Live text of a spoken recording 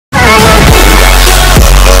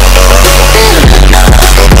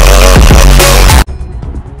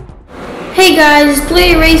Hey guys, it's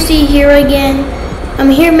Play Racy here again. I'm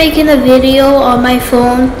here making a video on my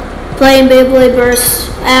phone playing Beyblade Burst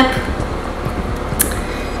app,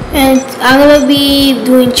 and I'm gonna be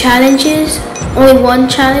doing challenges. Only one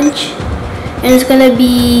challenge, and it's gonna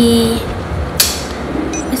be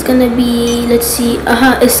let's see,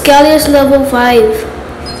 Escalius level 5.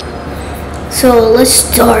 So let's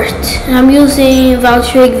start. And I'm using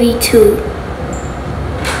Valtryek V2.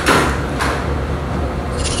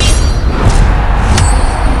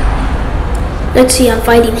 Let's see, I'm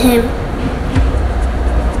fighting him.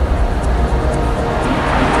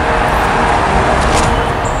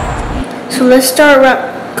 So let's start.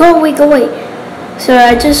 Go away. So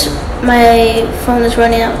my phone is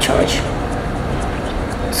running out of charge.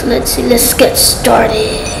 So let's see, let's get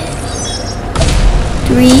started.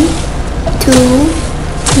 3, 2,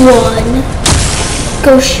 1.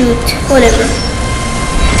 Go shoot, whatever.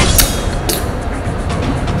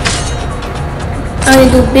 I'm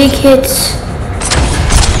gonna do big hits.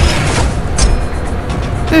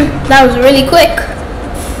 That was really quick.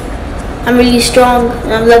 I'm really strong.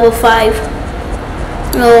 I'm level 5.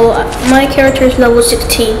 No, my character is level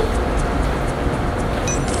 16.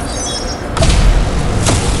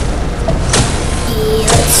 Yeah,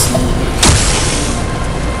 let's see.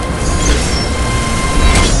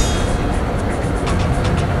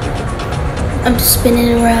 I'm just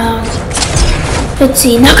spinning around. Let's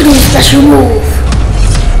see. Not gonna do a special move.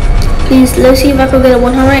 Please, let's see if I can get a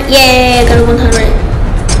 100. Yeah, I got a 100.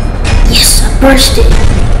 Yes, I burst it.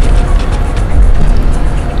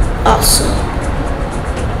 Awesome.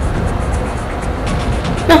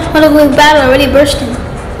 No, I'm gonna go battle. I already burst him.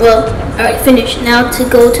 Well, alright, finished. Now to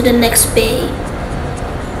go to the next bay.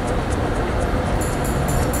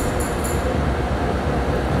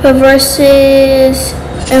 Versus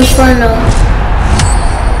Inferno.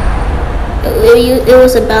 It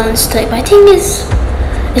was a balanced type. I think it's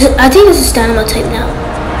a stamina type now.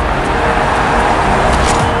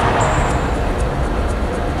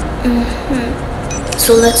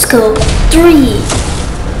 So let's go. 3,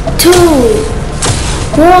 2,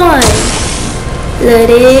 1. Let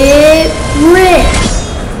it rip.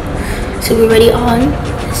 So we're ready on.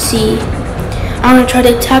 Let's see. I'm gonna try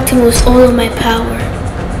to attack him with all of my power.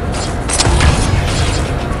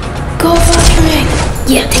 Go Valtryek.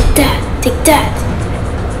 Yeah, take that.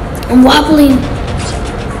 I'm wobbling.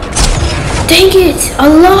 Dang it, I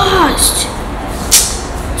lost.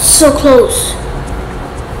 So close.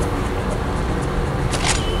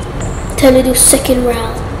 Time to do second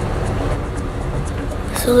round.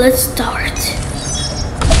 So let's start.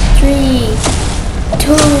 3,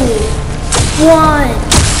 2, 1.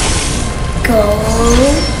 Go.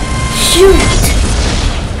 Shoot.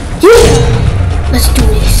 Yeah. Let's do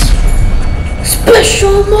this.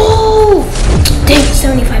 Special move. Dang,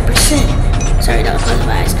 75%. Sorry, that was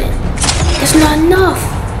by accident. That's not enough.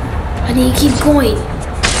 I need to keep going.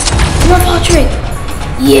 Come on, Valtryek.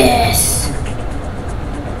 Yes.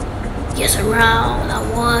 Yes, around. I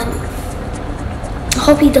won. I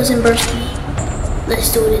hope he doesn't burst me.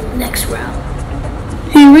 Let's do it next round.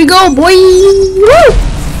 Here we go, boy. Woo!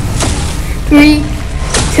 3,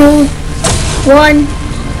 2, 1.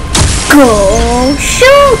 Go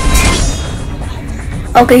shoot.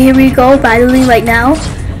 Okay, here we go. Battling right now.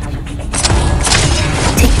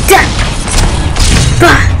 Take that.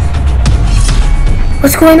 Bah.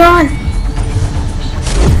 What's going on?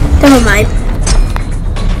 Never mind.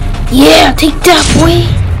 Yeah, take that, boy.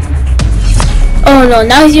 Oh no,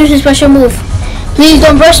 now he's using a special move. Please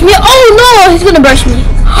don't burst me. Oh no, he's gonna burst me.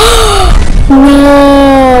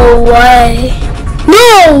 No way.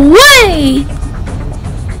 No way.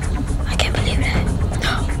 I can't believe that.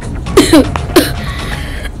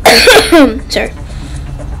 Sorry.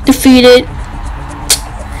 Defeated.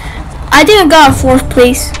 I think I got 4th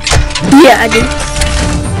place. Yeah, I did.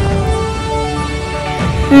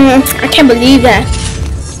 I can't believe that.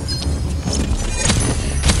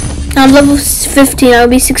 I'm level 15, I'll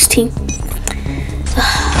be 16.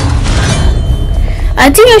 I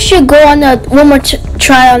think I should go on one more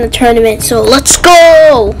try on the tournament, so let's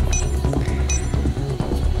go!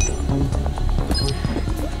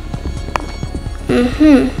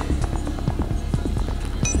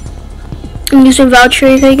 I'm using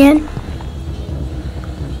Valtryek again.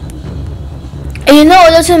 And you know,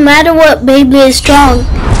 it doesn't matter what Beyblade is strong.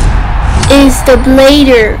 It's the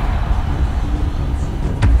blader.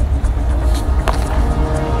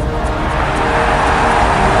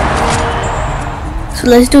 So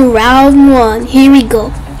let's do round 1. Here we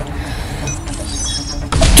go.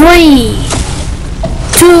 3,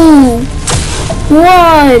 2,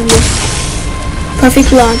 1.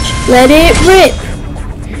 Perfect launch. Let it rip.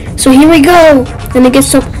 So here we go. Let me get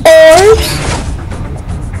some orbs.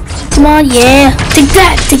 Come on, yeah. Take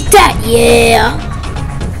that, yeah.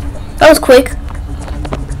 That was quick.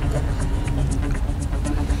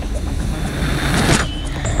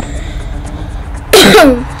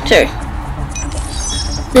 Sorry.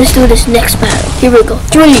 Let's do this next battle. Here we go.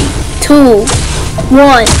 3, 2,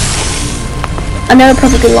 1. Another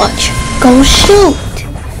perfect launch. Go shoot.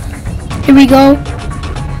 Here we go.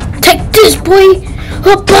 Take this, boy.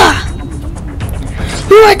 Hoppa.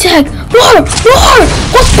 More attack. More.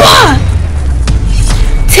 Hoppa.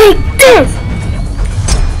 Take this.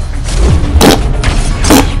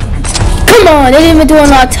 Come on. They didn't even do a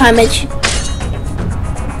lot of damage.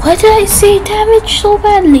 Why did I say damage so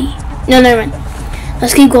badly? No, never mind.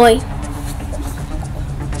 Let's keep going.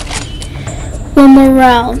 One more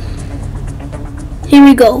round. Here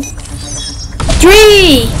we go.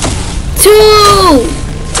 3, 2,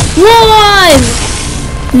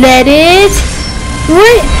 1. Let it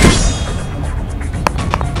rip.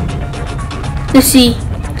 Let's see.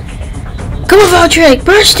 Come on, Valtryek.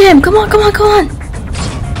 Burst him. Come on.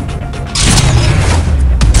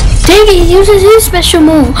 Dang it, he uses his special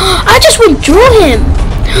move. I just withdrew him.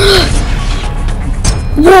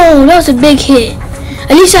 Whoa, that was a big hit.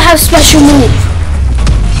 At least I have special move.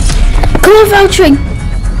 Come on, Valtryek.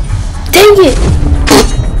 Dang it.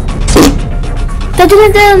 That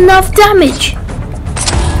didn't do enough damage.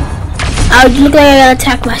 I would look like I gotta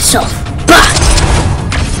attack myself. Bah!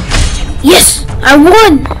 Yes, I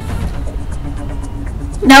won.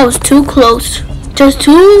 That was too close. Just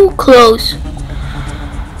too close.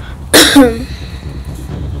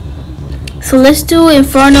 So let's do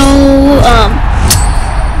Inferno.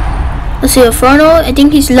 Let's see, Inferno. I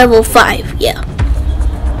think he's level 5. Yeah.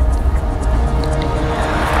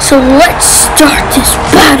 So let's start this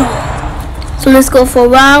battle. So let's go for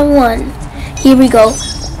round 1. Here we go.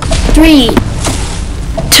 3, 2,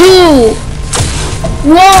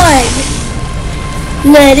 1.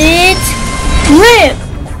 Let it rip.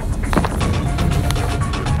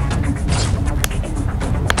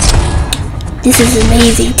 This is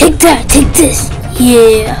amazing. Take that. Take this.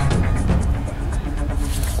 Yeah.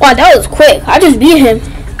 Wow, that was quick. I just beat him.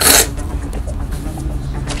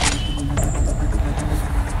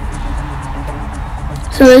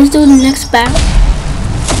 So let's do the next battle.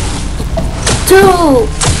 2,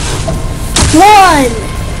 1.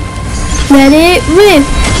 Let it rip.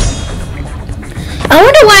 I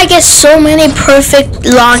wonder why I get so many perfect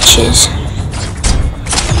launches.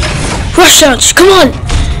 Rush launch. Come on.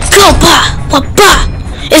 Go, bah. Bah.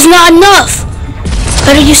 It's not enough.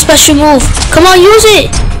 Better use special move. Come on, use it.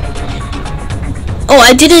 Oh,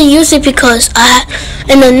 I didn't use it because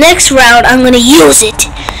in the next round I'm gonna use it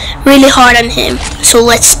really hard on him. So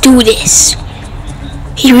let's do this.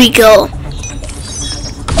 Here we go.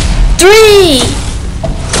 3,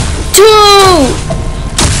 2,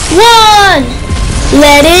 1.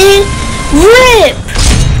 Let it rip.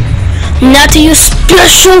 Not to use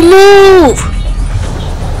special move.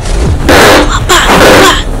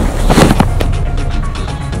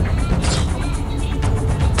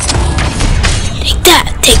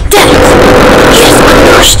 Take that. Yes, I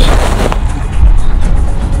burst it.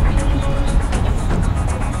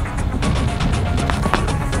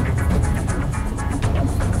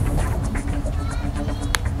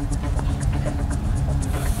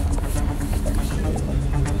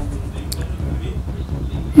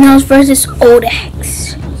 Now it's versus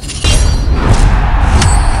Odax.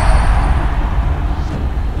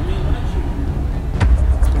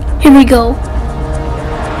 Here we go.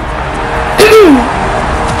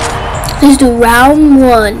 Let's do round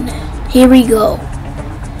 1. Here we go.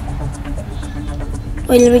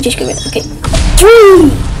 Wait, let me just give it. Okay.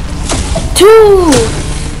 3, 2,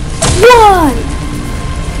 1.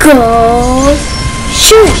 Go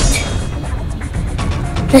shoot.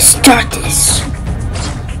 Let's start this.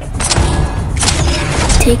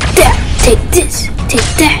 Take that. Take this. Take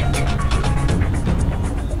that.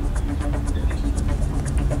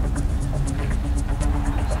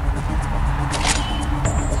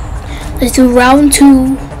 Let's do round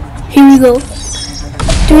 2. Here we go.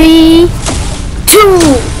 3, 2,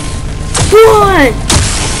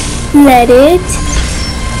 1. Let it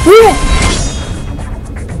rip.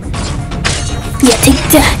 Yeah, take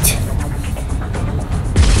that.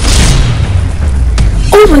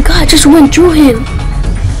 Oh my god, I just went through him.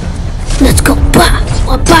 Let's go. Bah.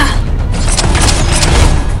 Bah.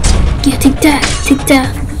 Yeah, take that. Take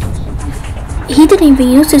that. He didn't even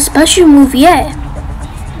use his special move yet.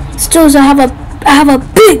 Still, I have a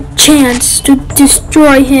big chance to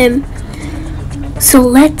destroy him. So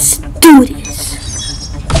let's do this.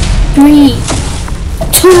 3,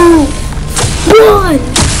 2, 1.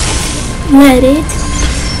 Let it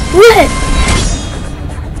rip.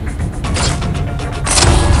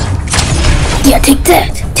 Yeah, take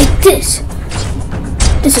that. Take this.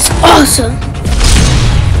 This is awesome.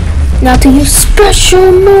 Now to use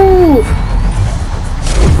special move.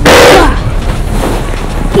 Ah.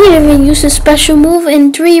 He didn't even use a special move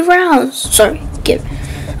in 3 rounds. Sorry,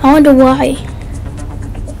 I wonder why.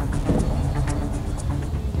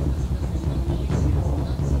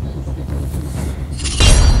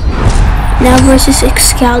 Now versus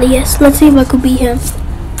Excalius. Let's see if I could beat him.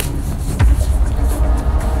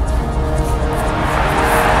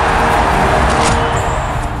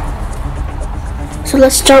 So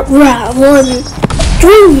let's start round 1,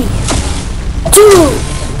 3, 2,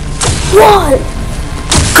 1.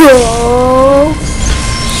 Go!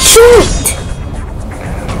 Shoot!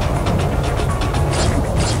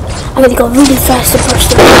 I'm gonna go really fast at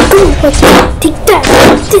first. Go! Take that!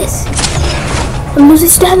 Take this! I'm losing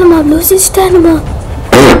stamina! I'm losing stamina!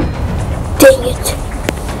 Dang it!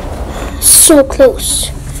 So close.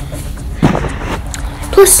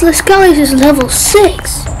 Plus, Lescalis is level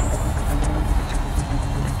 6.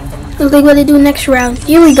 Let's see what they do next round.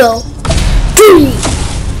 Here we go. 3,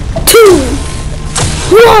 2,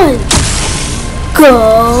 1.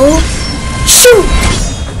 Go! Shoot!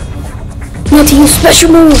 Need to use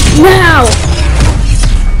special move now!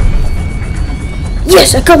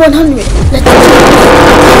 Yes, I got 100. Let's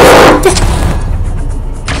do it.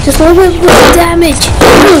 Just a little bit of damage.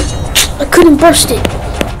 I couldn't burst it.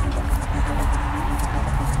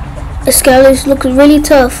 The Skylanders look really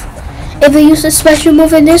tough. If I use a special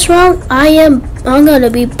move in this round, I'm gonna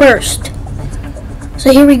be burst.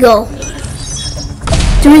 So here we go.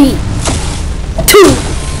 3, 2,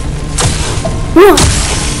 1.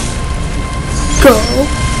 Go.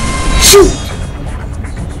 Shoot.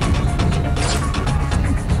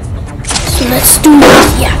 So let's do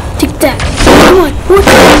this. Yeah, take that. Come on. What?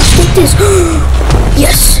 Take this.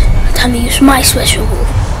 Yes. Time to use my special move.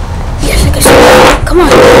 Yes, I can see. Come on.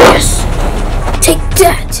 Yes. Take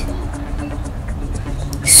that.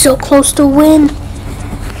 So close to win.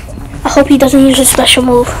 I hope he doesn't use a special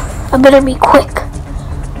move. I better be quick.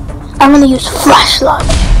 I'm gonna use flashlight.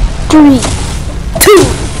 3, 2,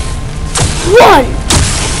 1.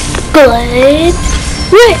 Blade.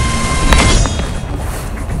 Rip.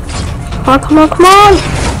 Come on, come on.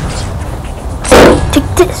 Take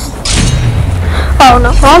this. Oh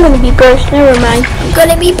no, I'm gonna be burst. Never mind. I'm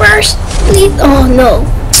gonna be burst. Please. Oh no.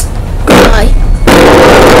 Goodbye.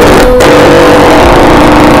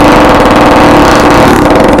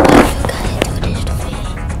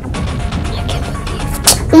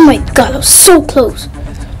 Oh my god, I was so close.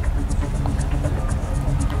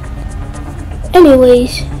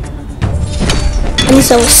 Anyways, at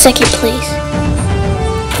least I was second place.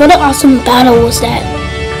 What an awesome battle was that.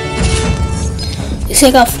 So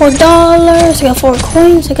I got $4, I got 4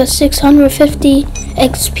 coins, I got 650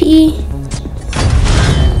 XP.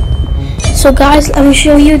 So guys, let me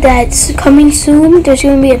show you that coming soon. There's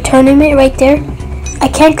going to be a tournament right there. I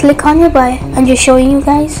can't click on it, but I'm just showing you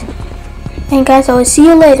guys. And guys, I will see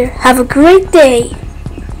you later. Have a great day.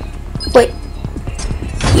 Wait.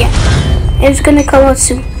 Yeah. It's gonna come out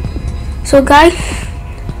soon. So guys,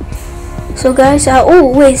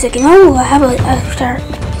 oh wait a second. Oh, I have a star.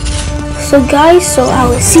 So guys, I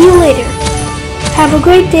will see you later. Have a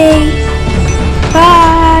great day.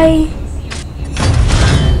 Bye.